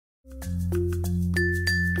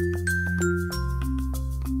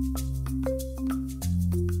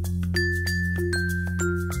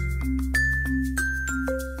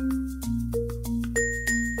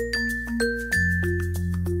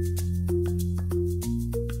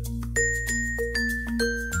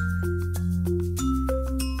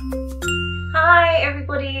Hi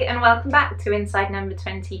everybody and welcome back to Inside Number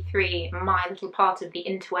 23, my little part of the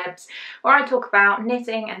interwebs where I talk about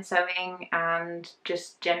knitting and sewing and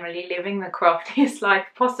just generally living the craftiest life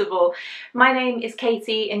possible. My name is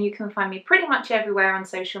Katie and you can find me pretty much everywhere on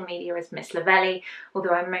social media as Miss Lavelli,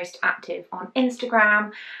 although I'm most active on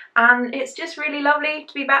Instagram, and it's just really lovely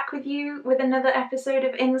to be back with you with another episode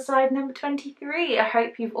of Inside Number 23. I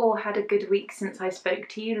hope you've all had a good week since I spoke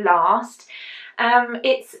to you last.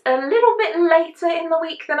 It's a little bit later in the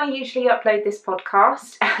week than I usually upload this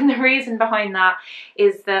podcast, and the reason behind that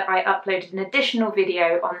is that I uploaded an additional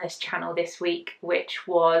video on this channel this week, which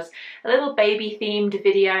was a little baby themed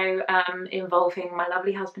video involving my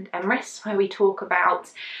lovely husband Emrys, where we talk about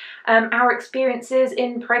our experiences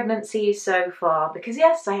in pregnancy so far, because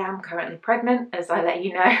yes, I am currently pregnant, as I let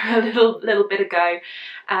you know a little bit ago,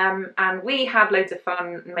 and we had loads of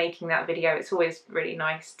fun making that video. It's always really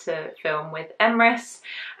nice to film with Emrys,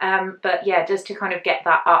 but yeah, just to kind of get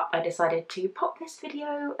that up, I decided to pop this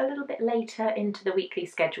video a little bit later into the weekly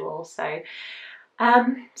schedule. So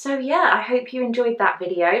yeah, I hope you enjoyed that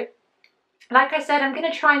video. Like I said, I'm going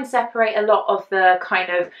to try and separate a lot of the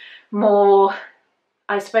kind of more,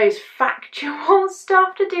 I suppose, factual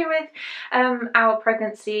stuff to do with our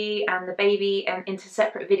pregnancy and the baby into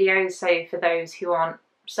separate videos. So for those who aren't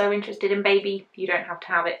so interested in baby, you don't have to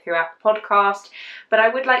have it throughout the podcast. But I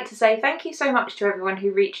would like to say thank you so much to everyone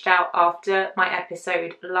who reached out after my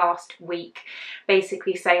episode last week,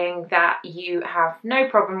 basically saying that you have no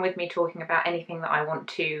problem with me talking about anything that I want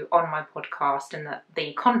to on my podcast and that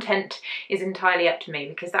the content is entirely up to me,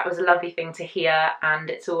 because that was a lovely thing to hear, and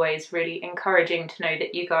it's always really encouraging to know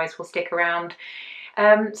that you guys will stick around.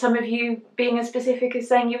 Some of you being as specific as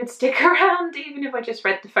saying you would stick around even if I just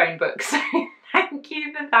read the phone book, so thank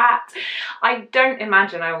you for that. I don't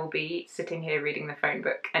imagine I will be sitting here reading the phone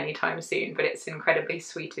book anytime soon, but it's incredibly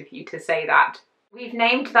sweet of you to say that. We've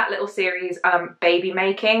named that little series Baby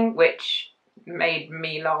Making, which made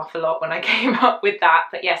me laugh a lot when I came up with that.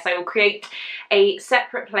 But yes, I will create a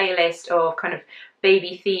separate playlist of kind of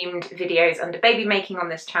baby themed videos under Baby Making on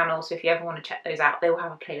this channel, so if you ever want to check those out, they will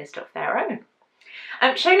have a playlist of their own.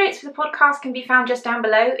 Show notes for the podcast can be found just down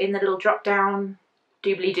below in the little drop down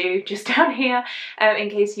doobly-doo just down here, in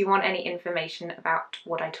case you want any information about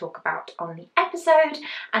what I talk about on the episode.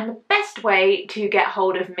 And the best way to get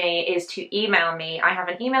hold of me is to email me. I have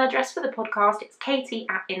an email address for the podcast. It's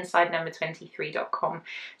katie@insidenumber23.com.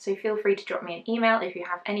 So feel free to drop me an email if you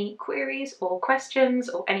have any queries or questions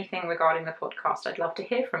or anything regarding the podcast. I'd love to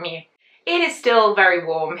hear from you. It is still very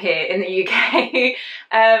warm here in the UK.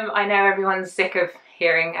 I know everyone's sick of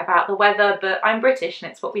hearing about the weather, but I'm British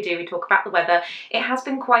and it's what we do, we talk about the weather. It has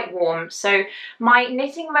been quite warm, so my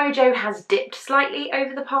knitting mojo has dipped slightly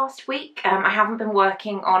over the past week. I haven't been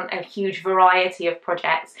working on a huge variety of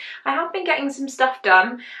projects. I have been getting some stuff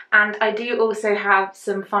done, and I do also have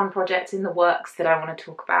some fun projects in the works that I want to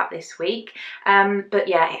talk about this week. But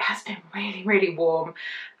yeah, it has been really, really warm,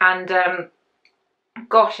 and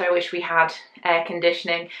gosh, I wish we had air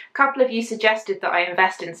conditioning. A couple of you suggested that I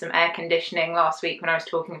invest in some air conditioning last week when I was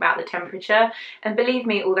talking about the temperature, and believe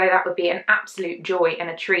me, although that would be an absolute joy and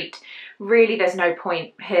a treat, really there's no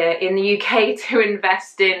point here in the UK to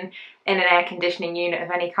invest in an air conditioning unit of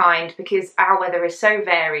any kind, because our weather is so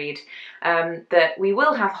varied that we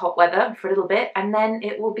will have hot weather for a little bit and then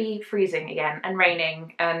it will be freezing again and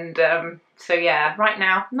raining, and so yeah, right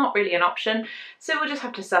now not really an option, so we'll just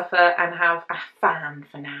have to suffer and have a fan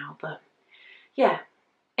for now. But yeah,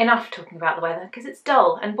 enough talking about the weather because it's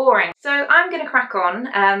dull and boring. So I'm going to crack on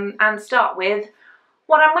and start with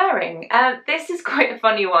what I'm wearing. This is quite a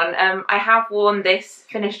funny one. I have worn this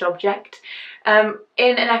finished object in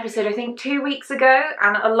an episode I think 2 weeks ago,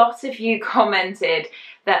 and a lot of you commented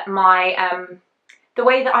that my the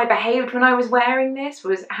way that I behaved when I was wearing this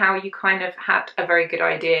was how you kind of had a very good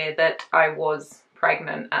idea that I was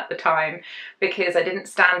pregnant at the time, because I didn't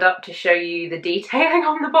stand up to show you the detailing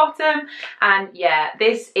on the bottom. And yeah,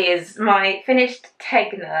 this is my finished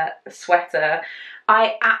Tegna sweater.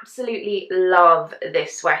 I absolutely love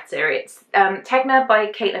this sweater. It's Tegna by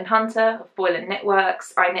Caitlyn Hunter of Boylan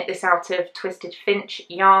Knitworks. I knit this out of Twisted Fintch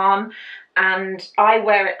yarn and I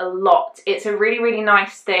wear it a lot. It's a really, really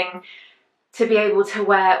nice thing to be able to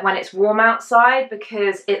wear when it's warm outside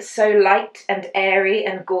because it's so light and airy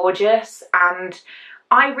and gorgeous, and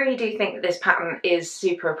I really do think that this pattern is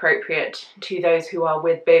super appropriate to those who are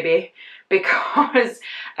with baby, because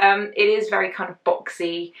it is very kind of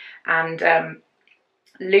boxy and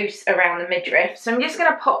loose around the midriff. So I'm just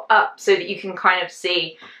going to pop up so that you can kind of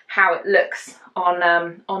see how it looks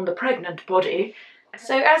on the pregnant body.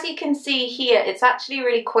 So as you can see here, it's actually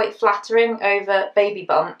really quite flattering over baby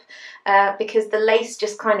bump because the lace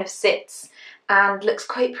just kind of sits and looks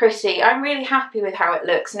quite pretty. I'm really happy with how it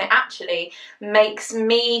looks, and it actually makes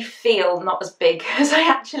me feel not as big as I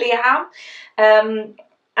actually am.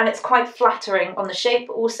 And it's quite flattering on the shape,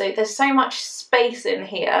 but also there's so much space in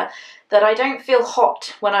here that I don't feel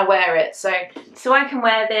hot when I wear it. So I can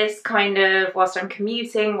wear this kind of whilst I'm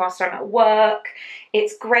commuting, whilst I'm at work.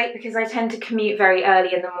 It's great because I tend to commute very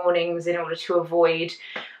early in the mornings in order to avoid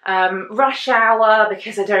rush hour,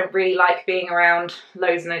 because I don't really like being around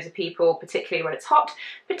loads and loads of people, particularly when it's hot,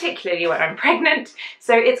 particularly when I'm pregnant.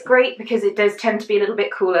 So it's great because it does tend to be a little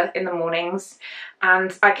bit cooler in the mornings,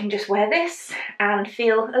 and I can just wear this and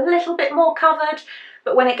feel a little bit more covered.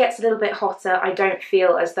 But when it gets a little bit hotter, I don't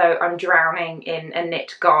feel as though I'm drowning in a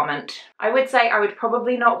knit garment. I would say I would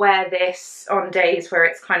probably not wear this on days where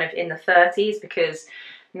it's kind of in the 30s, because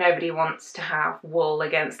nobody wants to have wool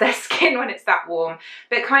against their skin when it's that warm.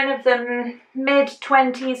 But kind of the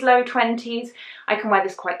mid-20s, low 20s, I can wear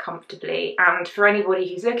this quite comfortably. And for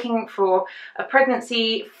anybody who's looking for a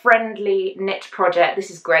pregnancy-friendly knit project, this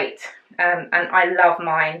is great. And I love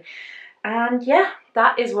mine. And yeah,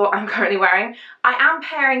 that is what I'm currently wearing. I am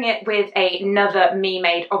pairing it with another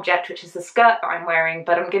me-made object, which is the skirt that I'm wearing,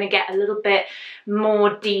 but I'm going to get a little bit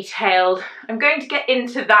more detailed. I'm going to get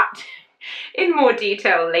into that in more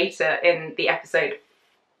detail later in the episode,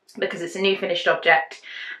 because it's a new finished object,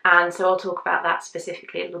 and so I'll talk about that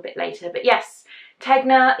specifically a little bit later. But yes,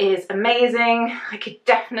 Tegna is amazing. I could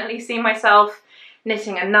definitely see myself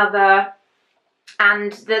knitting another,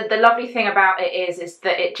 and the lovely thing about it is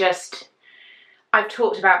that it just, I've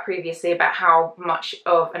talked about previously about how much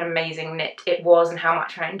of an amazing knit it was and how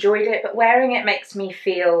much I enjoyed it, but wearing it makes me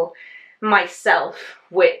feel myself,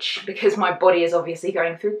 which, because my body is obviously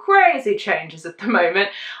going through crazy changes at the moment,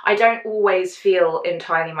 I don't always feel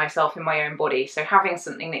entirely myself in my own body. So having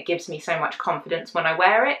something that gives me so much confidence when I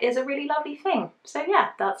wear it is a really lovely thing. So yeah,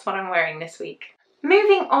 that's what I'm wearing this week.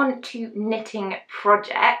 Moving on to knitting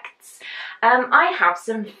projects, I have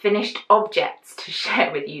some finished objects to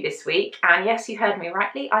share with you this week. And yes, you heard me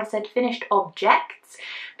rightly, I said finished objects,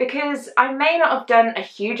 because I may not have done a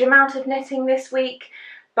huge amount of knitting this week,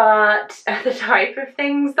 but the type of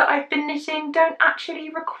things that I've been knitting don't actually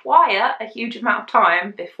require a huge amount of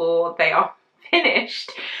time before they are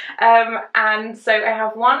finished. And so I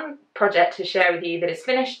have one project to share with you that is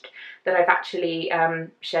finished, that I've actually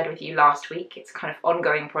shared with you last week. It's a kind of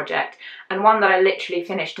ongoing project, and one that I literally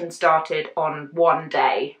finished and started on one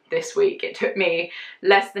day this week. It took me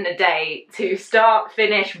less than a day to start,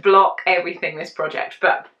 finish, block everything this project,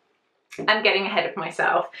 but I'm getting ahead of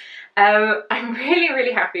myself. I'm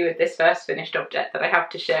really happy with this first finished object that I have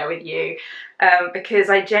to share with you, because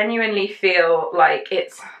I genuinely feel like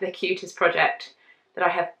it's the cutest project that I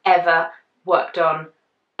have ever worked on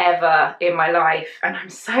ever in my life, and I'm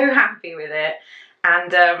so happy with it.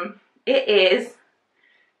 And it is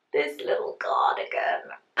this little cardigan.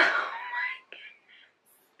 Oh my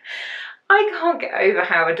goodness, I can't get over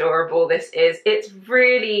how adorable this is. It's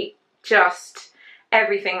really just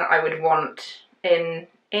everything that I would want in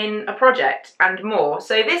a project and more.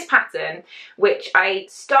 So this pattern, which I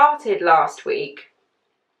started last week,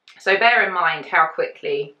 so bear in mind how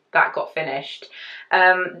quickly that got finished.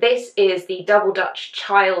 This is the double Dutch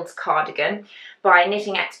Childs Cardigan by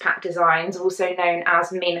Knitting Expat Designs, also known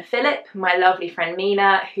as Mina Phillip, my lovely friend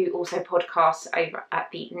Mina, who also podcasts over at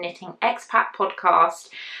the Knitting Expat podcast.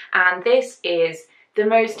 And this is the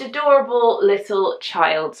most adorable little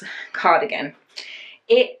child's cardigan.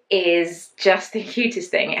 It is just the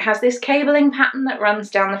cutest thing. It has this cabling pattern that runs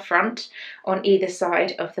down the front on either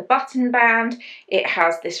side of the button band. It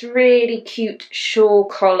has this really cute shawl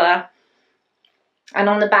collar, and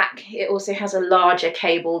on the back it also has a larger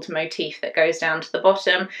cabled motif that goes down to the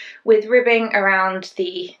bottom, with ribbing around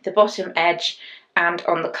the bottom edge and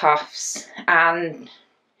on the cuffs. And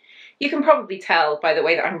you can probably tell by the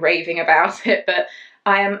way that I'm raving about it, but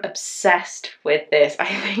I am obsessed with this. I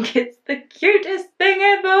think it's the cutest thing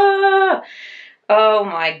ever. Oh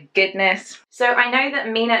my goodness. So I know that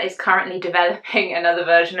Mina is currently developing another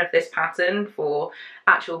version of this pattern for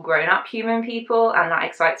actual grown-up human people, and that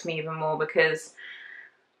excites me even more, because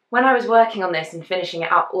when I was working on this and finishing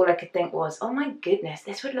it up, all I could think was, oh my goodness,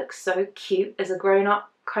 this would look so cute as a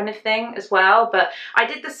grown-up kind of thing as well. But I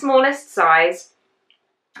did the smallest size,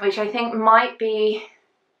 which I think might be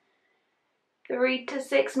 3 to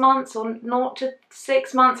 6 months or 0 to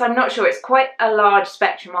 6 months. I'm not sure. It's quite a large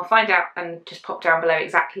spectrum. I'll find out and just pop down below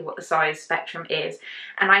exactly what the size spectrum is.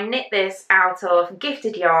 And I knit this out of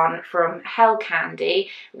gifted yarn from Hell Candy,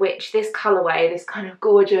 which this colourway, this kind of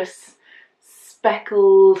gorgeous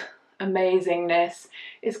speckled amazingness,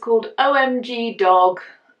 is called OMG Dog,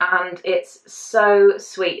 and it's so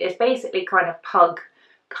sweet. It's basically kind of pug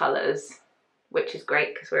colours, which is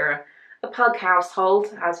great because we're a pug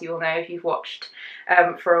household, as you all know if you've watched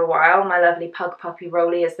for a while. My lovely pug puppy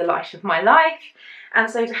Rolly is the light of my life, and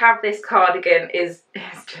so to have this cardigan is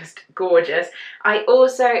just gorgeous. I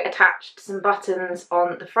also attached some buttons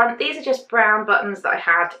on the front. These are just brown buttons that I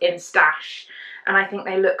had in stash, and I think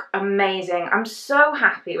they look amazing. I'm so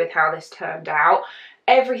happy with how this turned out.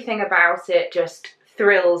 Everything about it just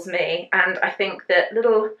thrills me, and I think that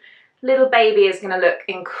little baby is going to look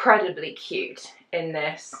incredibly cute in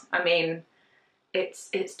this. I mean, it's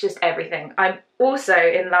just everything. I'm also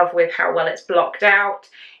in love with how well it's blocked out.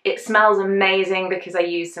 It smells amazing because I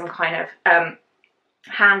used some kind of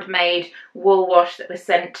handmade wool wash that was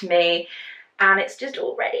sent to me, and it's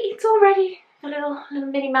already a little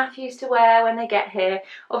mini Matthews to wear when they get here.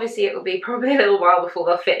 Obviously it will be probably a little while before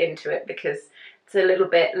they'll fit into it because it's a little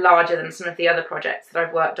bit larger than some of the other projects that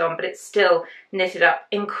I've worked on, but it's still knitted up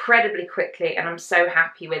incredibly quickly and I'm so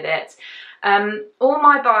happy with it. All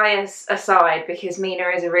my bias aside, because Mina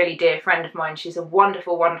is a really dear friend of mine, she's a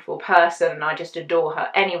wonderful, wonderful person and I just adore her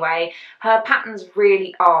anyway. Her patterns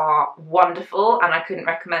really are wonderful and I couldn't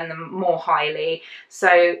recommend them more highly.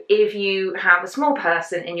 So if you have a small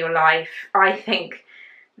person in your life, I think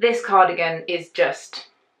this cardigan is just,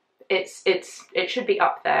 it should be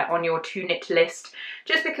up there on your to knit list,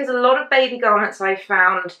 just because a lot of baby garments I've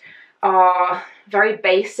found are very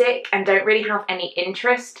basic and don't really have any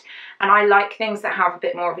interest, and I like things that have a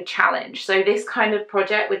bit more of a challenge. So this kind of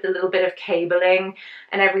project with a little bit of cabling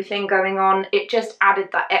and everything going on, it just added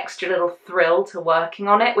that extra little thrill to working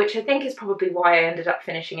on it, which I think is probably why I ended up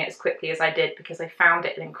finishing it as quickly as I did, because I found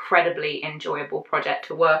it an incredibly enjoyable project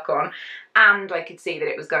to work on, and I could see that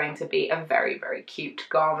it was going to be a very, very cute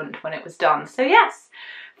garment when it was done. So yes,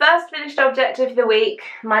 first finished object of the week,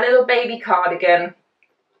 my little baby cardigan,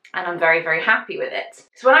 and I'm very, very happy with it.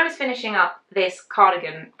 So when I was finishing up this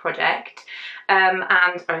cardigan project and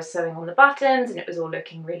I was sewing on the buttons and it was all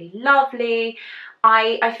looking really lovely,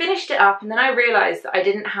 I finished it up, and then I realised that I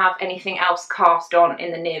didn't have anything else cast on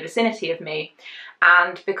in the near vicinity of me,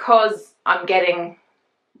 and because I'm getting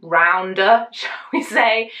rounder, shall we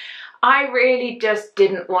say, I really just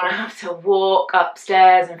didn't want to have to walk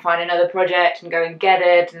upstairs and find another project and go and get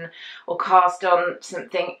it, or cast on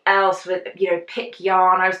something else with, you know, pick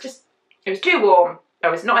yarn. It was too warm. I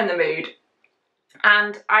was not in the mood.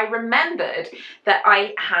 And I remembered that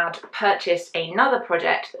I had purchased another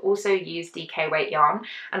project that also used DK weight yarn,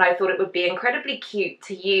 and I thought it would be incredibly cute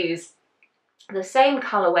to use the same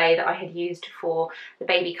colourway that I had used for the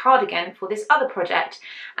baby cardigan for this other project,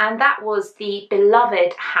 and that was the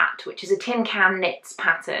Beloved hat, which is a Tin Can Knits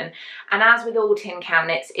pattern. And as with all Tin Can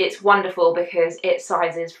Knits, it's wonderful because it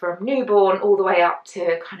sizes from newborn all the way up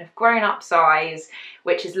to kind of grown-up size,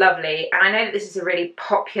 which is lovely. And I know that this is a really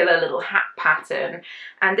popular little hat pattern,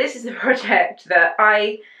 and this is the project that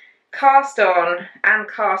I cast on and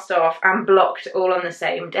cast off and blocked all on the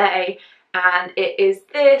same day, and it is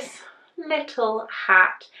this little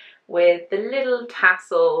hat with the little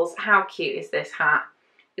tassels. How cute is this hat?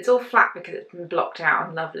 It's all flat because it's been blocked out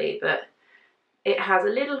and lovely, but it has a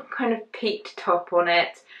little kind of peaked top on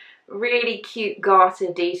it, really cute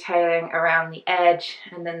garter detailing around the edge,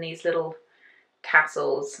 and then these little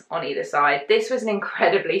tassels on either side. This was an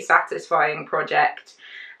incredibly satisfying project.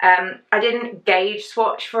 I didn't gauge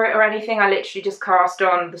swatch for it or anything. I literally just cast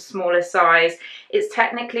on the smallest size. It's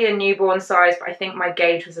technically a newborn size, but I think my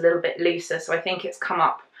gauge was a little bit looser, so I think it's come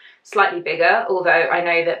up slightly bigger, although I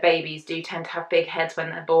know that babies do tend to have big heads when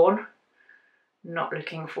they're born. Not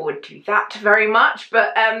looking forward to that very much,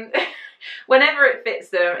 but whenever it fits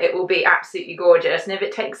them, it will be absolutely gorgeous. And if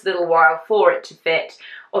it takes a little while for it to fit,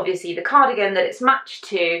 obviously the cardigan that it's matched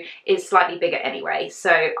to is slightly bigger anyway.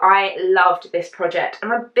 So I loved this project.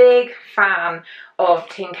 I'm a big fan of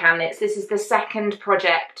Tin Can Knits. This is the second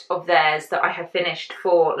project of theirs that I have finished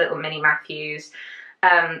for Little Mini Matthews.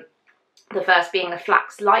 The first being the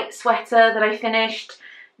Flax Light sweater that I finished.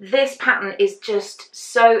 This pattern is just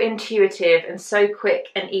so intuitive and so quick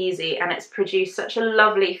and easy, and it's produced such a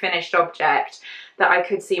lovely finished object that I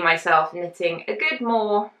could see myself knitting a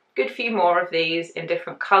good few more of these in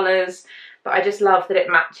different colours. But I just love that it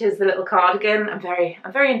matches the little cardigan. I'm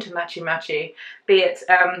very into matchy-matchy, be it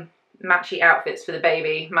matchy outfits for the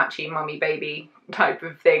baby, matchy mummy baby type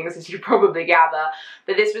of things, as you probably gather.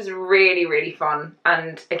 But this was really, really fun,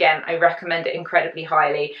 and again, I recommend it incredibly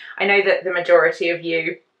highly. I know that the majority of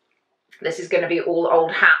you, this is going to be all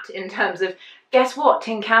old hat in terms of, guess what,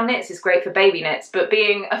 tin can knits is great for baby knits, but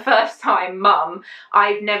being a first time mum,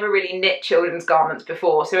 I've never really knit children's garments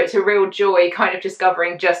before, so it's a real joy kind of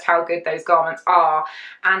discovering just how good those garments are,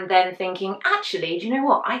 and then thinking, actually, do you know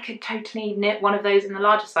what, I could totally knit one of those in the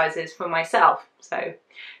larger sizes for myself. So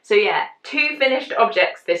yeah, 2 finished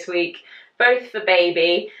objects this week, both for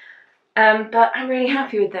baby, but I'm really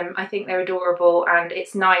happy with them. I think they're adorable, and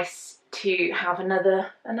it's nice to have another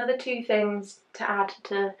 2 things to add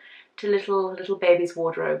to little baby's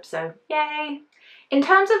wardrobe, so yay! In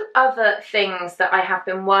terms of other things that I have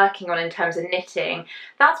been working on in terms of knitting,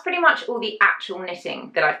 that's pretty much all the actual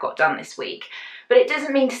knitting that I've got done this week. But it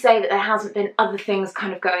doesn't mean to say that there hasn't been other things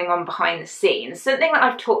kind of going on behind the scenes. Something that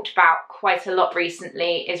I've talked about quite a lot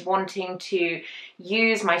recently is wanting to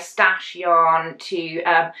use my stash yarn to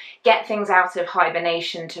get things out of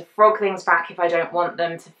hibernation, to frog things back if I don't want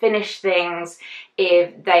them, to finish things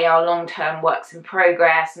if they are long-term works in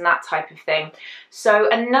progress and that type of thing. So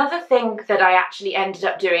another thing that I actually ended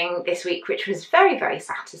up doing this week, which was very, very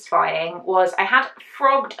satisfying, was I had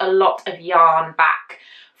frogged a lot of yarn back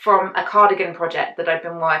from a cardigan project that I've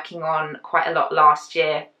been working on quite a lot last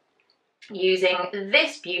year, using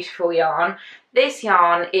this beautiful yarn. This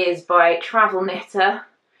yarn is by Travel Knitter.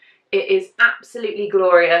 It is absolutely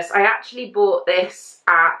glorious. I actually bought this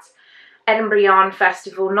at Edinburgh Yarn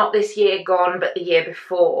Festival, not this year gone, but the year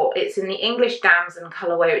before. It's in the English Damson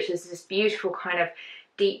colourway, which is this beautiful kind of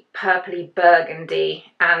deep purpley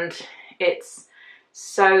burgundy, and it's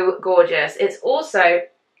so gorgeous. It's also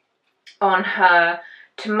on her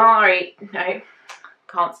Tanami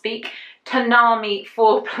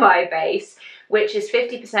 4-ply base, which is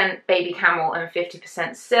 50% baby camel and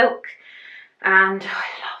 50% silk, and I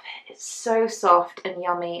love it. It's so soft and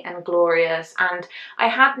yummy and glorious, and I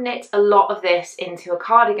had knit a lot of this into a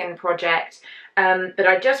cardigan project, but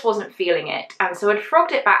I just wasn't feeling it, and so I'd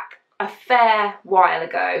frogged it back a fair while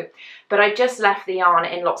ago, but I just left the yarn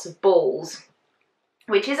in lots of balls,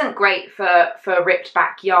 which isn't great for ripped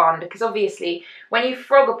back yarn, because obviously when you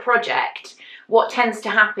frog a project, what tends to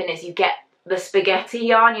happen is you get the spaghetti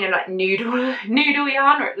yarn, you know, like noodle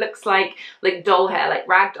yarn, where it looks like doll hair, like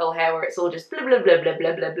rag doll hair, where it's all just blah, blah, blah, blah,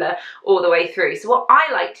 blah, blah, blah, all the way through. So what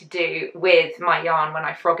I like to do with my yarn when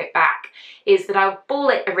I frog it back is that I'll ball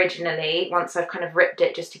it originally once I've kind of ripped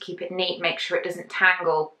it, just to keep it neat, make sure it doesn't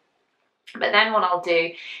tangle. But then what I'll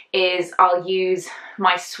do is I'll use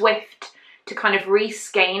my Swift to kind of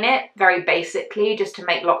reskein it very basically, just to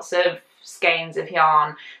make lots of skeins of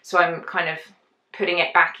yarn. So I'm kind of putting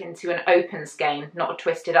it back into an open skein, not a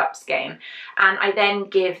twisted up skein. And I then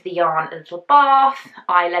give the yarn a little bath,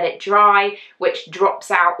 I let it dry, which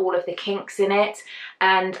drops out all of the kinks in it.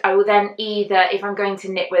 And I will then either, if I'm going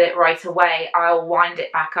to knit with it right away, I'll wind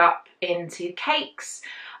it back up into cakes,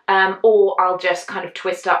 or I'll just kind of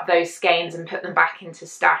twist up those skeins and put them back into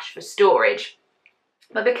stash for storage.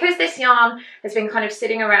 But because this yarn has been kind of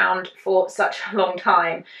sitting around for such a long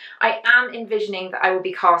time, I am envisioning that I will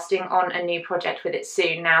be casting on a new project with it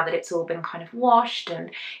soon, now that it's all been kind of washed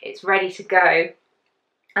and it's ready to go.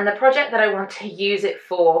 And the project that I want to use it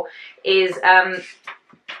for is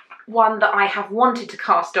one that I have wanted to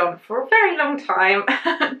cast on for a very long time.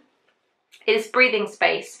 It's Breathing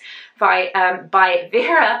Space by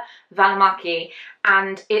Vera Valimaki,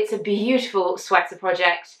 and it's a beautiful sweater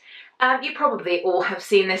project. You probably all have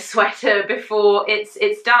seen this sweater before.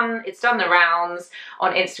 It's done the rounds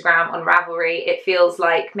on Instagram, on Ravelry. It feels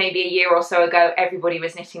like maybe a year or so ago everybody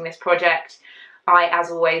was knitting this project. I, as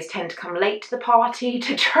always, tend to come late to the party,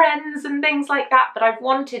 to trends and things like that, but I've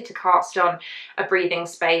wanted to cast on a Breathing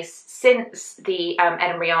Space since the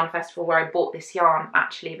Edinburgh Yarn Festival, where I bought this yarn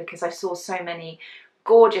actually, because I saw so many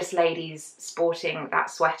gorgeous ladies sporting that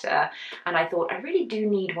sweater, and I thought I really do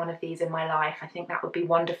need one of these in my life. I think that would be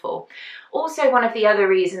wonderful. Also, one of the other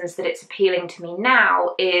reasons that it's appealing to me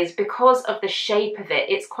now is because of the shape of it.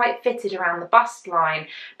 It's quite fitted around the bust line,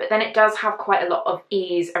 but then it does have quite a lot of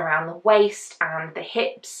ease around the waist and the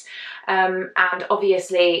hips, and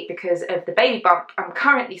obviously because of the baby bump I'm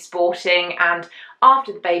currently sporting, and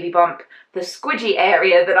after the baby bump, the squidgy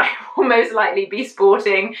area that I will most likely be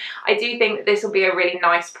sporting, I do think that this will be a really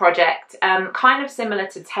nice project, kind of similar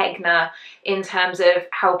to Tegna in terms of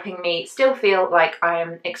helping me still feel like I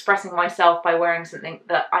am expressing myself by wearing something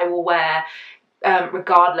that I will wear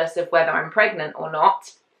regardless of whether I'm pregnant or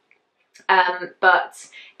not. But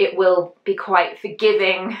it will be quite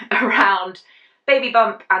forgiving around baby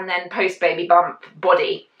bump and then post baby bump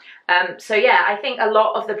body. So yeah, I think a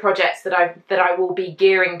lot of the projects that I will be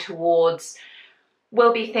gearing towards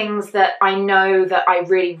will be things that I know that I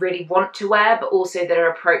really, really want to wear, but also that are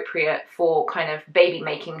appropriate for kind of baby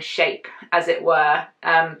making shape, as it were.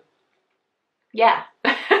 Yeah.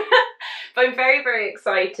 But I'm very, very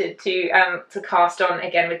excited to cast on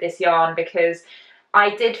again with this yarn, because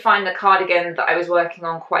I did find the cardigan that I was working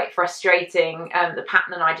on quite frustrating. The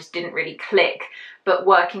pattern and I just didn't really click, but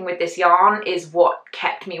working with this yarn is what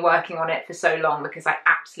kept me working on it for so long, because I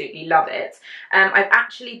absolutely love it. I've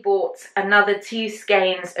actually bought another 2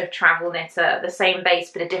 skeins of Travel Knitter, the same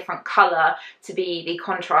base but a different colour to be the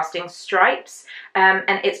contrasting stripes,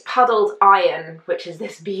 and it's Puddled Iron, which is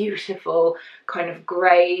this beautiful kind of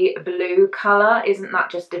grey blue colour. Isn't that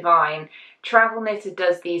just divine? Travel Knitter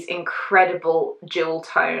does these incredible jewel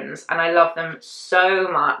tones and I love them so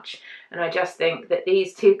much, and I just think that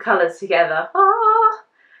these 2 colours together, oh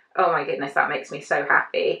my goodness, that makes me so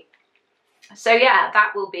happy. So yeah,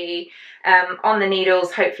 that will be on the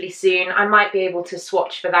needles hopefully soon. I might be able to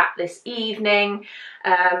swatch for that this evening,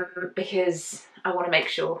 because I want to make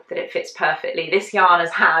sure that it fits perfectly. This yarn has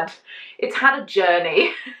had a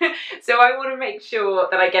journey, so I want to make sure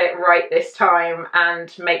that I get it right this time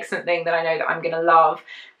and make something that I know that I'm going to love.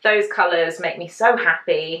 Those colours make me so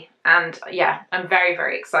happy, and yeah, I'm very,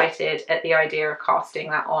 very excited at the idea of casting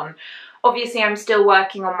that on. Obviously, I'm still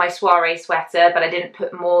working on my soiree sweater, but I didn't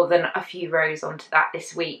put more than a few rows onto that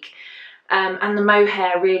this week. And the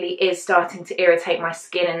mohair really is starting to irritate my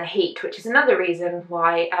skin in the heat, which is another reason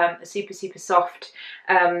why a super, super soft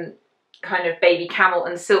kind of baby camel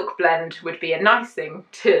and silk blend would be a nice thing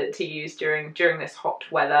to use during this hot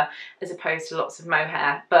weather, as opposed to lots of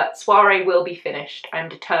mohair. But soiree will be finished. I'm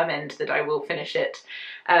determined that I will finish it.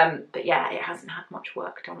 But yeah, it hasn't had much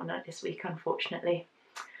work done on it this week, unfortunately.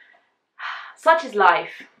 Such is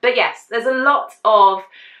life. But yes, there's a lot of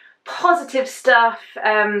positive stuff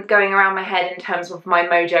going around my head in terms of my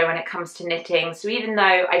mojo when it comes to knitting. So even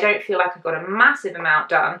though I don't feel like I've got a massive amount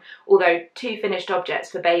done, although 2 finished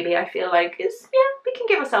objects for baby, I feel like yeah, we can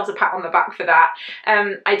give ourselves a pat on the back for that.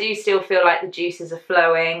 I do still feel like the juices are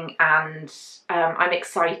flowing, and I'm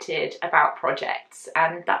excited about projects,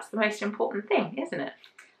 and that's the most important thing, isn't it?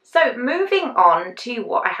 So moving on to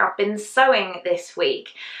what I have been sewing this week.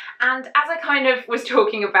 And as I kind of was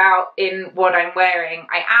talking about in what I'm wearing,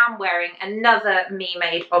 I am wearing another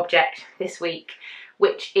me-made object this week,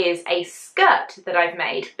 which is a skirt that I've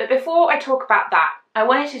made. But before I talk about that, I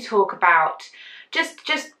wanted to talk about,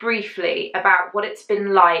 just briefly, about what it's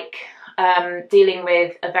been like dealing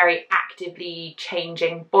with a very actively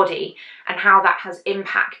changing body and how that has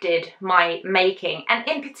impacted my making, and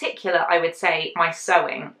in particular, I would say, my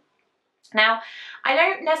sewing. Now, I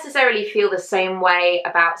don't necessarily feel the same way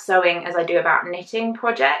about sewing as I do about knitting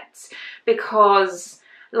projects, because,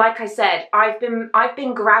 like I said, I've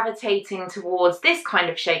been gravitating towards this kind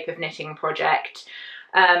of shape of knitting project,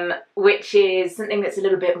 which is something that's a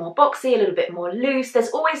little bit more boxy, a little bit more loose.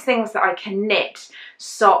 There's always things that I can knit: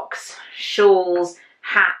 socks, shawls,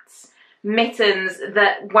 hats, mittens,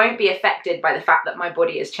 that won't be affected by the fact that my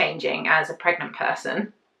body is changing as a pregnant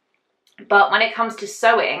person. But when it comes to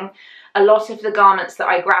sewing, a lot of the garments that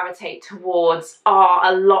I gravitate towards are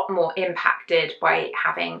a lot more impacted by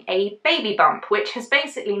having a baby bump, which has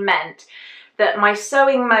basically meant that my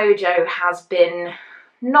sewing mojo has been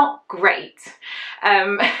not great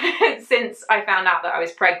since I found out that I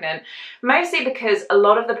was pregnant, mostly because a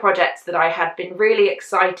lot of the projects that I had been really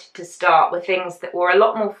excited to start were things that were a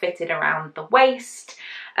lot more fitted around the waist,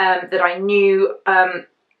 that I knew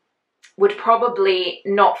would probably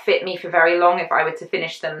not fit me for very long if I were to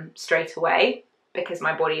finish them straight away, because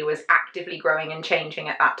my body was actively growing and changing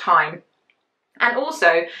at that time. And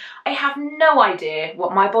also, I have no idea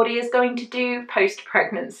what my body is going to do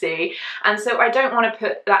post-pregnancy, and so I don't want to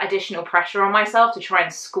put that additional pressure on myself to try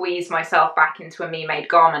and squeeze myself back into a me-made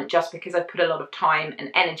garment just because I've put a lot of time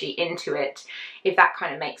and energy into it, if that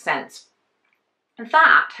kind of makes sense.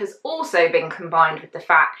 That has also been combined with the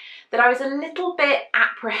fact that I was a little bit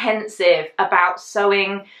apprehensive about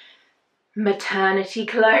sewing maternity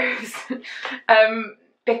clothes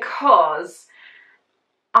because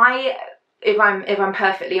if I'm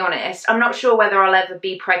perfectly honest, I'm not sure whether I'll ever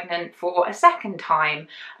be pregnant for a second time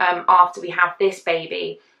after we have this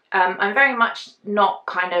baby. I'm very much not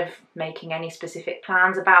kind of making any specific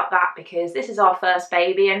plans about that, because this is our first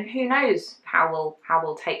baby and who knows how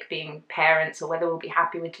we'll take being parents, or whether we'll be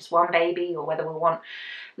happy with just one baby or whether we'll want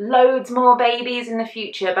loads more babies in the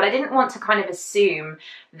future. But I didn't want to kind of assume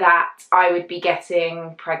that I would be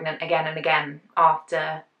getting pregnant again and again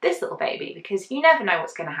after this little baby, because you never know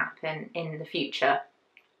what's going to happen in the future.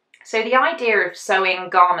 So the idea of sewing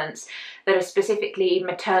garments that are specifically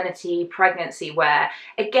maternity, pregnancy wear,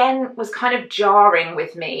 again, was kind of jarring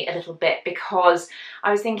with me a little bit, because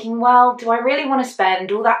I was thinking, well, do I really want to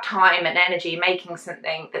spend all that time and energy making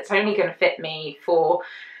something that's only going to fit me for,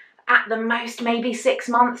 at the most, maybe 6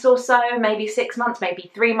 months or so, maybe 6 months,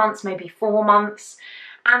 maybe 3 months, maybe 4 months.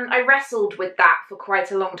 And I wrestled with that for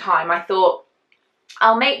quite a long time. I thought,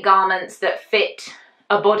 I'll make garments that fit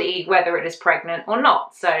a body, whether it is pregnant or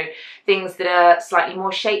not. So things that are slightly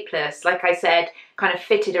more shapeless, like I said, kind of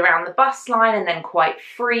fitted around the bust line and then quite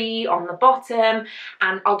free on the bottom.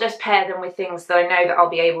 And I'll just pair them with things that I know that I'll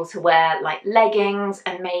be able to wear, like leggings,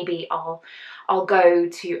 and maybe I'll go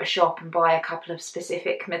to a shop and buy a couple of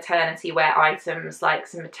specific maternity wear items, like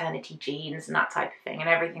some maternity jeans and that type of thing, and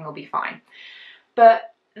everything will be fine.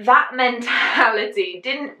 But that mentality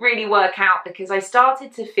didn't really work out, because I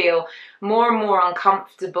started to feel more and more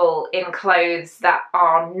uncomfortable in clothes that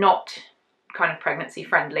are not kind of pregnancy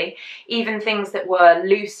friendly. Even things that were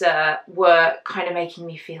looser were kind of making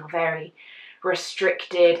me feel very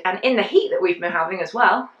restricted, and in the heat that we've been having as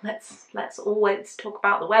well, let's always talk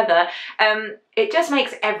about the weather, it just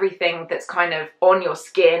makes everything that's kind of on your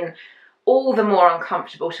skin all the more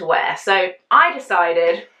uncomfortable to wear. So I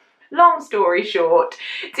decided, long story short,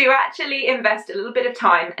 to actually invest a little bit of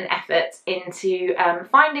time and effort into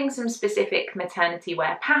finding some specific maternity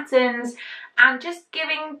wear patterns and just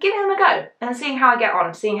giving them a go and seeing how I get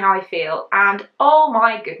on, seeing how I feel. And oh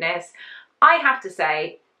my goodness, I have to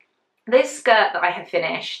say, this skirt that I have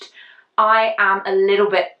finished, I am a little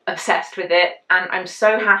bit obsessed with it, and I'm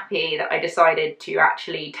so happy that I decided to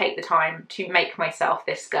actually take the time to make myself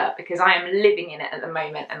this skirt, because I am living in it at the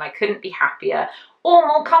moment and I couldn't be happier or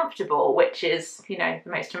more comfortable, which is, you know,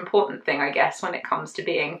 the most important thing, I guess, when it comes to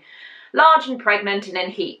being large and pregnant and in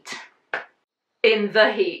heat. In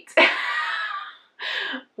the heat.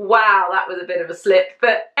 Wow, that was a bit of a slip.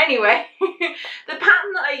 But anyway, the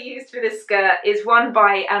pattern that I used for this skirt is one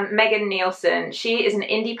by Megan Nielson. She is an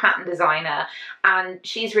indie pattern designer, and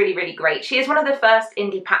she's really, really great. She is one of the first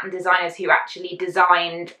indie pattern designers who actually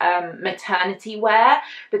designed maternity wear,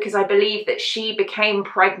 because I believe that she became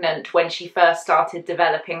pregnant when she first started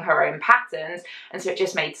developing her own patterns, and so it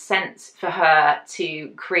just made sense for her to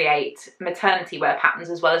create maternity wear patterns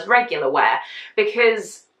as well as regular wear,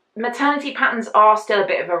 because maternity patterns are still a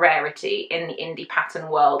bit of a rarity in the indie pattern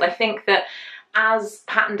world. I think that as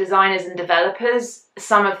pattern designers and developers,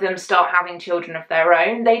 some of them start having children of their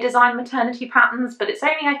own, they design maternity patterns, but it's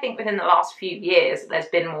only, I think, within the last few years that there's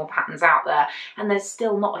been more patterns out there, and there's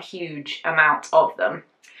still not a huge amount of them.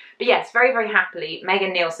 But yes, very, very happily,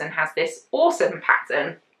 Megan Nielson has this awesome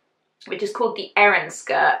pattern, which is called the Erin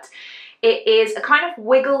skirt. It is a kind of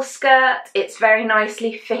wiggle skirt, it's very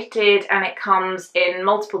nicely fitted, and it comes in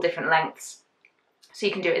multiple different lengths. So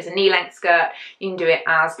you can do it as a knee length skirt, you can do it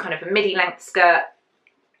as kind of a midi length skirt.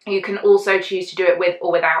 You can also choose to do it with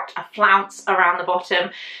or without a flounce around the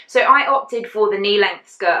bottom. So I opted for the knee length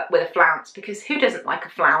skirt with a flounce, because who doesn't like a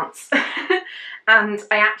flounce? And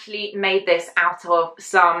I actually made this out of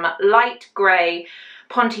some light grey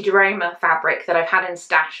Ponte de Roma fabric that I've had in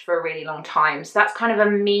stash for a really long time. So that's kind of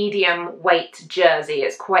a medium weight jersey.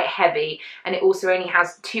 It's quite heavy, and it also only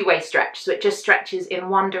has two-way stretch, so it just stretches in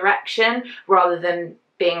one direction rather than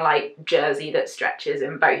being like jersey that stretches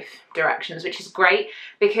in both directions, which is great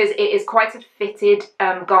because it is quite a fitted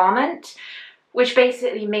garment, which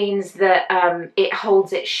basically means that it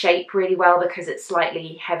holds its shape really well because it's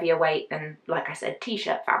slightly heavier weight than, like I said,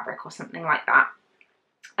 t-shirt fabric or something like that.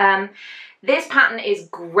 This pattern is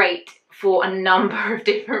great for a number of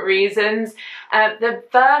different reasons. The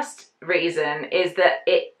first reason is that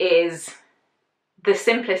it is the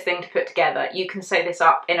simplest thing to put together. You can sew this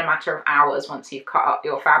up in a matter of hours once you've cut up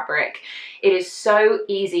your fabric. It is so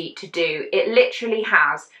easy to do. It literally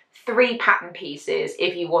has 3 pattern pieces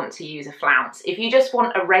if you want to use a flounce. If you just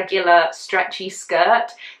want a regular stretchy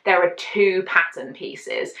skirt, there are 2 pattern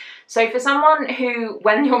pieces. So for someone who,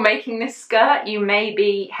 when you're making this skirt, you may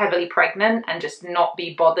be heavily pregnant and just not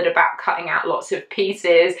be bothered about cutting out lots of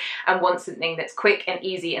pieces and want something that's quick and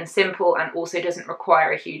easy and simple and also doesn't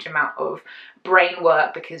require a huge amount of brain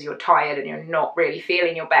work because you're tired and you're not really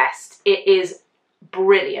feeling your best, it is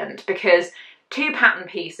brilliant because 2 pattern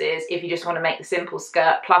pieces if you just want to make the simple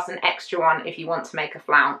skirt, plus an extra one if you want to make a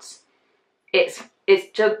flounce. It's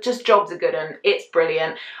just jobs are good and it's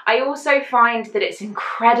brilliant. I also find that it's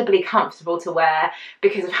incredibly comfortable to wear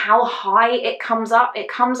because of how high it comes up. It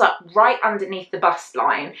comes up right underneath the bust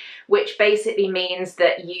line, which basically means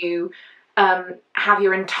that you have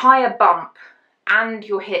your entire bump and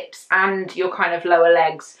your hips and your kind of lower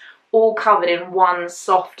legs all covered in one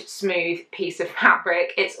soft, smooth piece of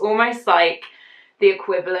fabric. It's almost like the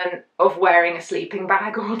equivalent of wearing a sleeping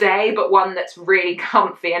bag all day, but one that's really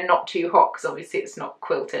comfy and not too hot, because obviously it's not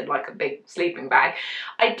quilted like a big sleeping bag.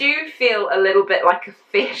 I do feel a little bit like a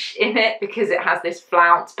fish in it because it has this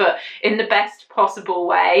flounce, but in the best possible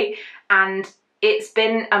way. And it's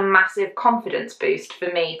been a massive confidence boost for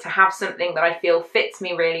me to have something that I feel fits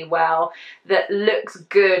me really well, that looks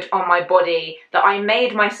good on my body, that I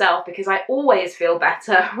made myself, because I always feel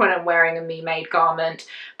better when I'm wearing a me-made garment,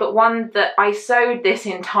 but one that I sewed this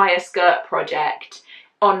entire skirt project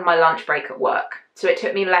on my lunch break at work. So it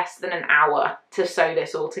took me less than an hour to sew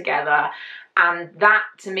this all together. And that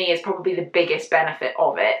to me is probably the biggest benefit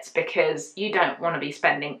of it, because you don't want to be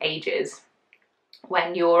spending ages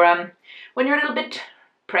when you're a little bit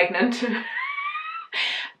pregnant.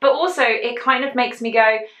 But also it kind of makes me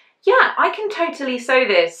go, yeah, I can totally sew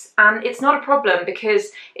this, and it's not a problem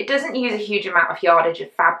because it doesn't use a huge amount of yardage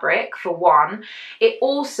of fabric, for one. It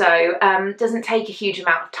also doesn't take a huge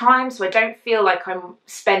amount of time, so I don't feel like I'm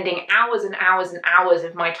spending hours and hours and hours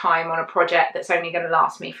of my time on a project that's only going to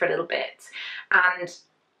last me for a little bit. And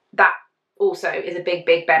that also is a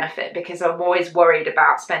big benefit, because I'm always worried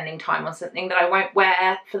about spending time on something that I won't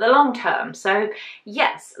wear for the long term. So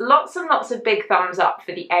yes, lots and lots of big thumbs up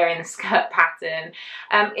for the Erin skirt pattern.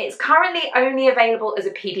 It's currently only available as a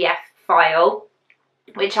PDF file,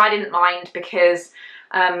 which I didn't mind because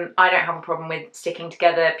I don't have a problem with sticking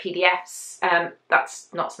together PDFs.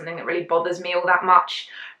 That's not something that really bothers me all that much.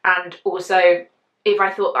 And also, if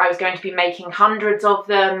I thought I was going to be making hundreds of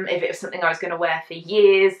them, if it was something I was going to wear for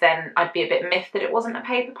years, then I'd be a bit miffed that it wasn't a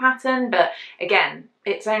paper pattern. But again,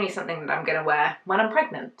 it's only something that I'm going to wear when I'm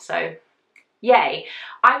pregnant, so yay.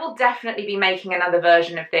 I will definitely be making another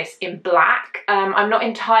version of this in black. I'm not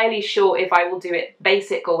entirely sure if I will do it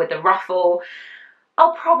basic or with the ruffle.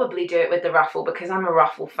 I'll probably do it with the ruffle because I'm a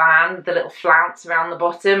ruffle fan, the little flounce around the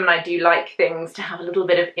bottom, and I do like things to have a little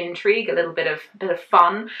bit of intrigue, a little bit of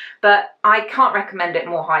fun. But I can't recommend it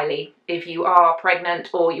more highly if you are pregnant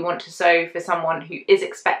or you want to sew for someone who is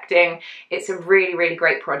expecting. It's a really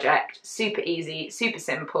great project, super easy, super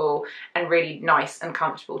simple, and really nice and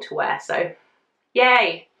comfortable to wear, so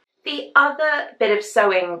yay! The other bit of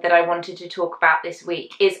sewing that I wanted to talk about this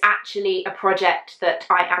week is actually a project that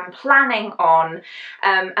I am planning on,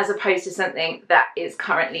 as opposed to something that is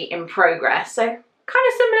currently in progress. So kind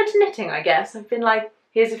of similar to knitting, I guess. I've been like,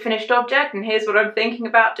 here's a finished object and here's what I'm thinking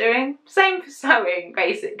about doing. Same for sewing,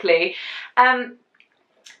 basically.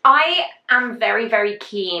 I am very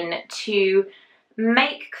keen to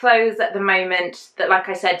make clothes at the moment that, like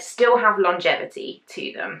I said, still have longevity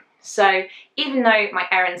to them. So even though my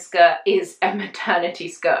Erin skirt is a maternity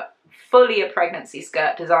skirt, fully a pregnancy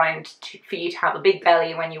skirt designed for you to have a big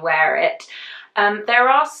belly when you wear it, there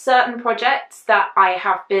are certain projects that I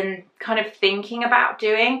have been kind of thinking about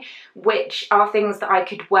doing, which are things that I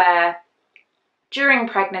could wear during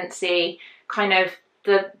pregnancy, kind of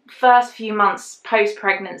the first few months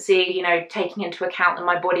post-pregnancy, you know, taking into account that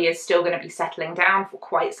my body is still going to be settling down for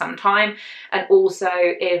quite some time, and also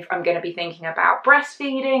if I'm going to be thinking about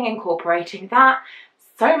breastfeeding, incorporating that.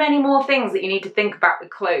 So many more things that you need to think about with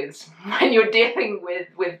clothes when you're dealing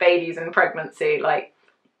with babies and pregnancy, like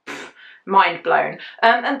mind blown.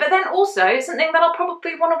 But then also something that I'll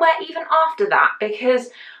probably want to wear even after that, because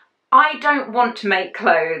I don't want to make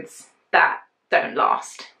clothes that don't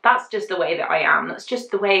last. That's just the way that I am. That's just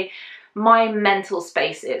the way my mental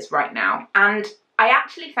space is right now. And I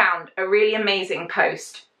actually found a really amazing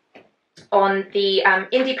post on the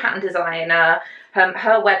indie pattern designer,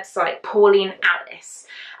 her website, Pauline Alice.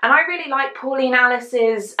 And I really like Pauline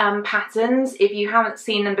Alice's patterns. If you haven't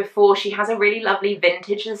seen them before, she has a really lovely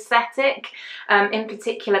vintage aesthetic, in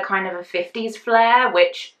particular kind of a 50s flair,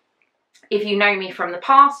 which, if you know me from the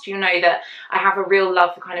past, you know that I have a real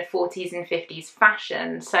love for kind of 40s and 50s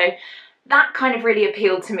fashion. So that kind of really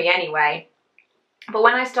appealed to me anyway. But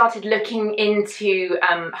when I started looking into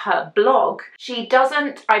her blog, she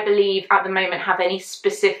doesn't, I believe, at the moment have any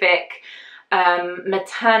specific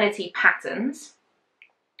maternity patterns,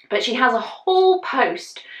 but she has a whole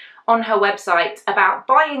post on her website about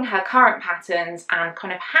buying her current patterns and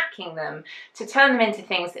kind of hacking them to turn them into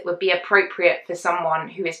things that would be appropriate for someone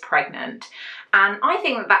who is pregnant. And I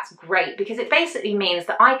think that that's great, because it basically means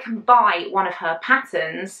that I can buy one of her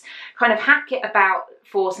patterns, kind of hack it about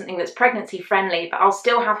for something that's pregnancy friendly, but I'll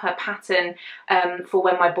still have her pattern for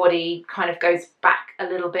when my body kind of goes back a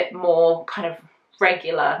little bit more kind of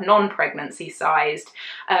regular, non-pregnancy sized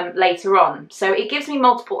later on. So it gives me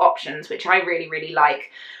multiple options, which I really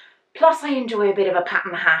like. Plus I enjoy a bit of a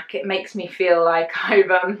pattern hack. It makes me feel like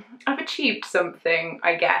I've achieved something,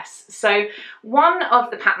 I guess. So one of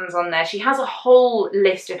the patterns on there, she has a whole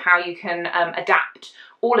list of how you can adapt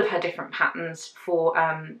all of her different patterns for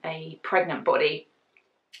a pregnant body.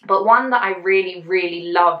 But one that I really,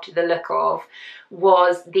 really loved the look of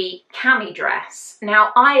was the cami dress.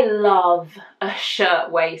 Now, I love a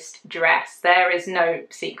shirtwaist dress. There is no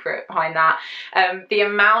secret behind that. The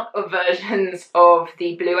amount of versions of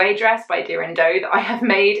the Blue dress by Deer and Doe that I have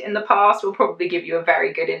made in the past will probably give you a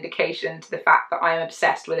very good indication to the fact that I'm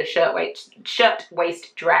obsessed with a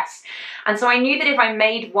shirtwaist dress. And so I knew that if I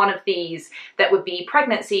made one of these that would be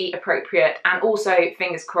pregnancy appropriate and also,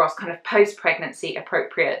 fingers crossed, kind of post-pregnancy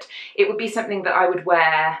appropriate, it would be something that I would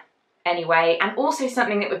wear anyway, and also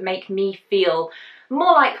something that would make me feel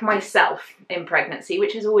more like myself in pregnancy,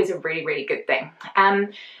 which is always a really, really good thing.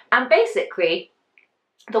 And basically,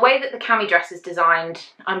 the way that the cami dress is designed,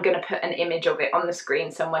 I'm going to put an image of it on the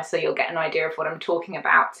screen somewhere so you'll get an idea of what I'm talking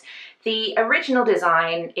about. The original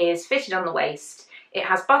design is fitted on the waist. It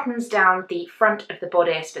has buttons down the front of the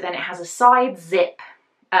bodice, but then it has a side zip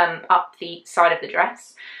up the side of the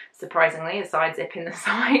dress. Surprisingly, a side zip in the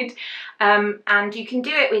side. And you can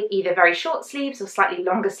do it with either very short sleeves or slightly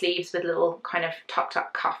longer sleeves with little kind of tucked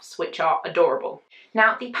up cuffs, which are adorable.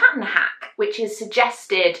 Now, the pattern hack, which is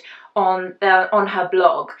suggested on her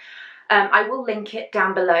blog, I will link it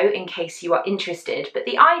down below in case you are interested, but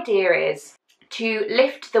the idea is to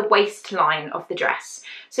lift the waistline of the dress,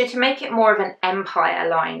 so to make it more of an empire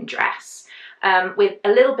line dress, with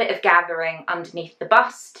a little bit of gathering underneath the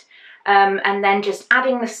bust, and then just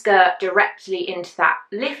adding the skirt directly into that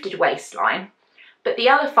lifted waistline. But the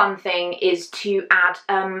other fun thing is to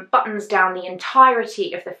add buttons down the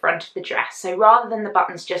entirety of the front of the dress. So rather than the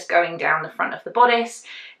buttons just going down the front of the bodice,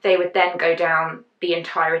 they would then go down the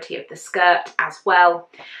entirety of the skirt as well.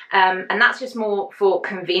 And that's just more for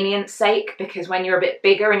convenience sake, because when you're a bit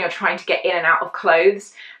bigger and you're trying to get in and out of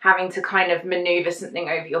clothes, having to kind of maneuver something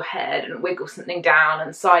over your head and wiggle something down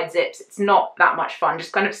and side zips, it's not that much fun.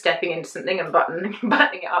 Just kind of stepping into something and buttoning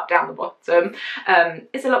it up down the bottom.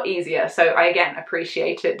 It's a lot easier. So I again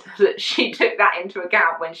appreciated that she took that into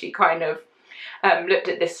account when she kind of looked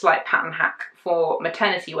at this slight pattern hack for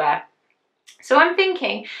maternity wear. So I'm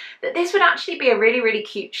thinking that this would actually be a really, really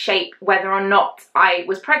cute shape whether or not I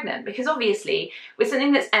was pregnant, because obviously with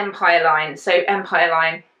something that's empire line, so empire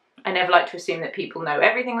line, I never like to assume that people know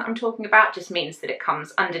everything that I'm talking about, just means that it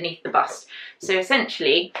comes underneath the bust. So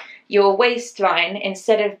essentially your waistline,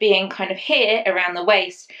 instead of being kind of here around the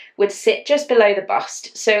waist, would sit just below the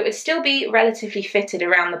bust. So it would still be relatively fitted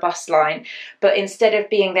around the bust line, but instead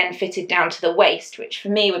of being then fitted down to the waist, which for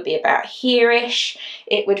me would be about here-ish,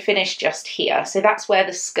 it would finish just here. So that's where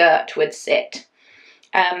the skirt would sit,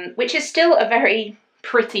 which is still a very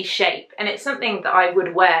pretty shape, and it's something that I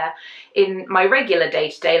would wear in my regular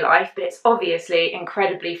day-to-day life, but it's obviously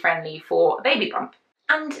incredibly friendly for a baby bump.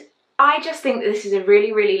 And I just think that this is a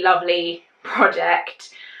really, really lovely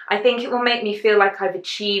project. I think it will make me feel like I've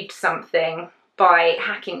achieved something by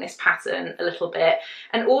hacking this pattern a little bit,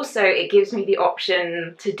 and also it gives me the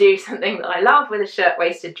option to do something that I love with a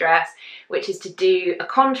shirt-waisted dress, which is to do a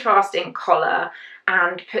contrasting collar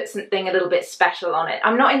and put something a little bit special on it.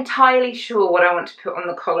 I'm not entirely sure what I want to put on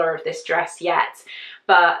the collar of this dress yet,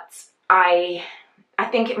 but I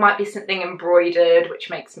think it might be something embroidered, which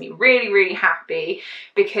makes me really, really happy,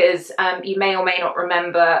 because you may or may not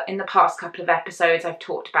remember in the past couple of episodes I've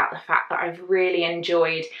talked about the fact that I've really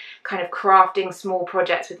enjoyed kind of crafting small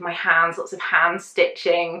projects with my hands, lots of hand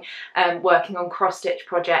stitching, working on cross-stitch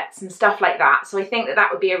projects and stuff like that. So I think that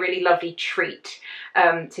that would be a really lovely treat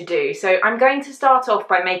to do. So I'm going to start off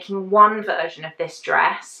by making one version of this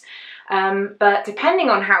dress. But depending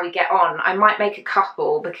on how we get on, I might make a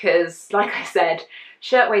couple, because like I said,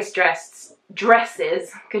 shirtwaist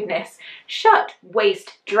dresses, goodness,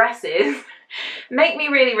 shirtwaist dresses make me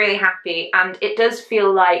really, really happy, and it does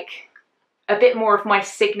feel like a bit more of my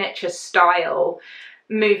signature style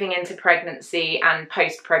moving into pregnancy and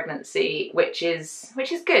post-pregnancy, which is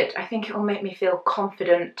good. I think it will make me feel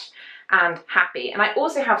confident and happy. And I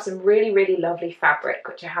also have some really, really lovely fabric,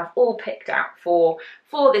 which I have all picked out for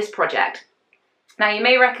this project. Now you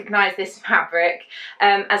may recognise this fabric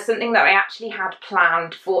as something that I actually had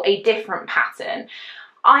planned for a different pattern.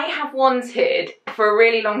 I have wanted for a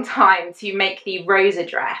really long time to make the Rosa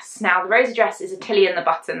dress. Now the Rosa dress is a Tilly and the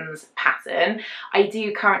Buttons pattern. I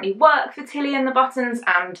do currently work for Tilly and the Buttons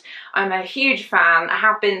and I'm a huge fan. I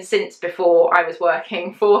have been since before I was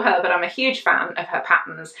working for her, but I'm a huge fan of her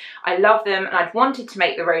patterns. I love them and I'd wanted to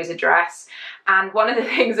make the Rosa dress. And one of the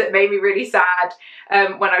things that made me really sad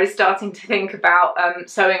when I was starting to think about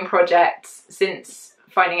sewing projects since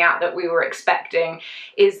finding out that we were expecting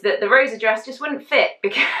is that the Rosa dress just wouldn't fit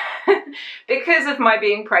because of my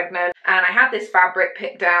being pregnant. And I had this fabric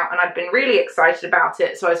picked out and I'd been really excited about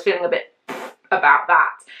it, so I was feeling a bit about that.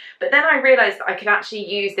 But then I realised that I could actually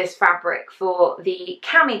use this fabric for the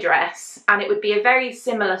cami dress and it would be a very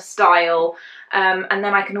similar style, and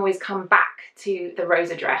then I can always come back to the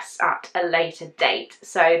Rosa dress at a later date.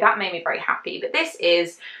 So that made me very happy. But this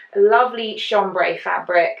is a lovely chambray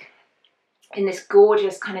fabric in this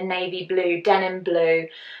gorgeous kind of navy blue, denim blue,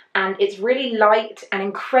 and it's really light and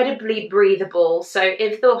incredibly breathable. So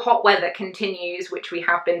if the hot weather continues, which we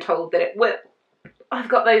have been told that it will, I've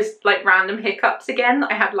got those like random hiccups again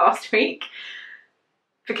that I had last week,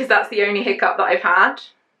 because that's the only hiccup that I've had.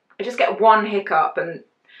 I just get one hiccup, and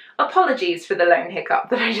apologies for the lone hiccup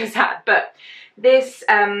that I just had, but this,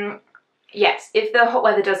 yes, if the hot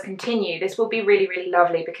weather does continue, this will be really, really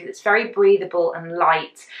lovely because it's very breathable and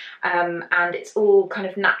light, and it's all kind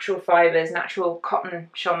of natural fibres, natural cotton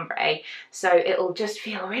chambray, so it'll just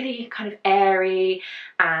feel really kind of airy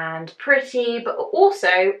and pretty, but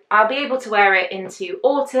also I'll be able to wear it into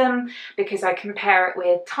autumn because I can pair it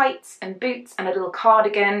with tights and boots and a little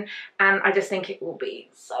cardigan, and I just think it will be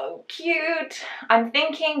so cute. I'm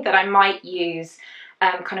thinking that I might use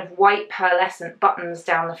kind of white pearlescent buttons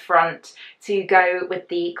down the front to go with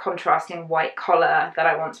the contrasting white collar that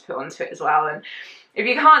I want to put onto it as well. And if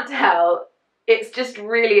you can't tell, it's just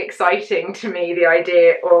really exciting to me, the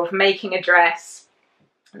idea of making a dress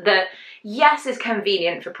that, yes, is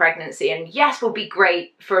convenient for pregnancy and yes, will be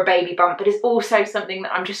great for a baby bump, but is also something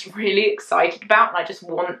that I'm just really excited about and I just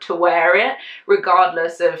want to wear it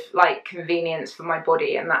regardless of like convenience for my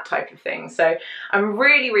body and that type of thing. So I'm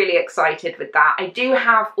really, really excited with that. I do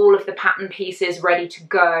have all of the pattern pieces ready to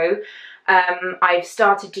go. I've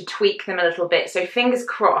started to tweak them a little bit, so fingers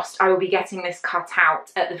crossed I will be getting this cut out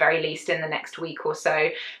at the very least in the next week or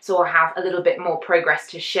so, so I'll have a little bit more progress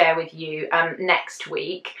to share with you next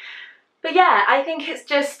week. But yeah, I think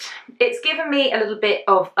it's given me a little bit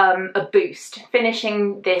of a boost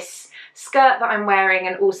finishing this skirt that I'm wearing,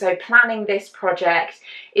 and also planning this project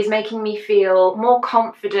is making me feel more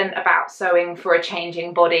confident about sewing for a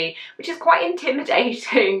changing body, which is quite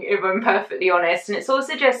intimidating if I'm perfectly honest, and it's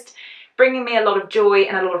also just bringing me a lot of joy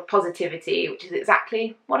and a lot of positivity, which is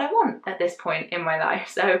exactly what I want at this point in my life,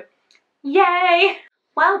 so yay!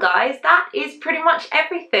 Well guys, that is pretty much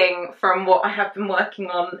everything from what I have been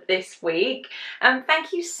working on this week.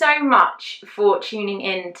 Thank you so much for tuning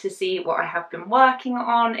in to see what I have been working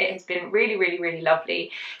on. It has been really, really, really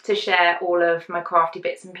lovely to share all of my crafty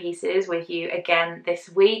bits and pieces with you again this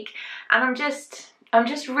week. And I'm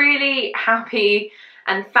just really happy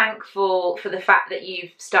and thankful for the fact that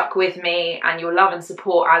you've stuck with me and your love and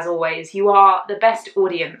support as always. You are the best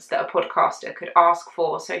audience that a podcaster could ask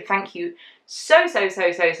for, so thank you so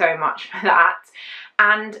much for that.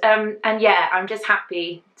 And yeah, I'm just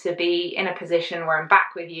happy to be in a position where I'm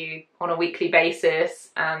back with you on a weekly basis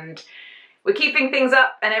and we're keeping things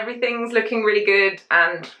up and everything's looking really good,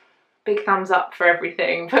 and big thumbs up for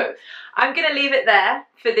everything. But I'm gonna leave it there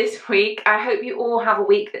for this week. I hope you all have a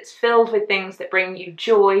week that's filled with things that bring you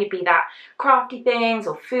joy, be that crafty things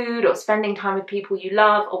or food or spending time with people you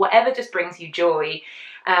love or whatever just brings you joy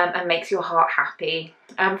and makes your heart happy.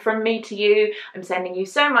 From me to you, I'm sending you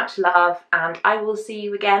so much love, and I will see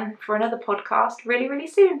you again for another podcast really, really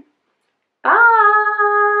soon.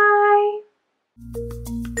 Bye!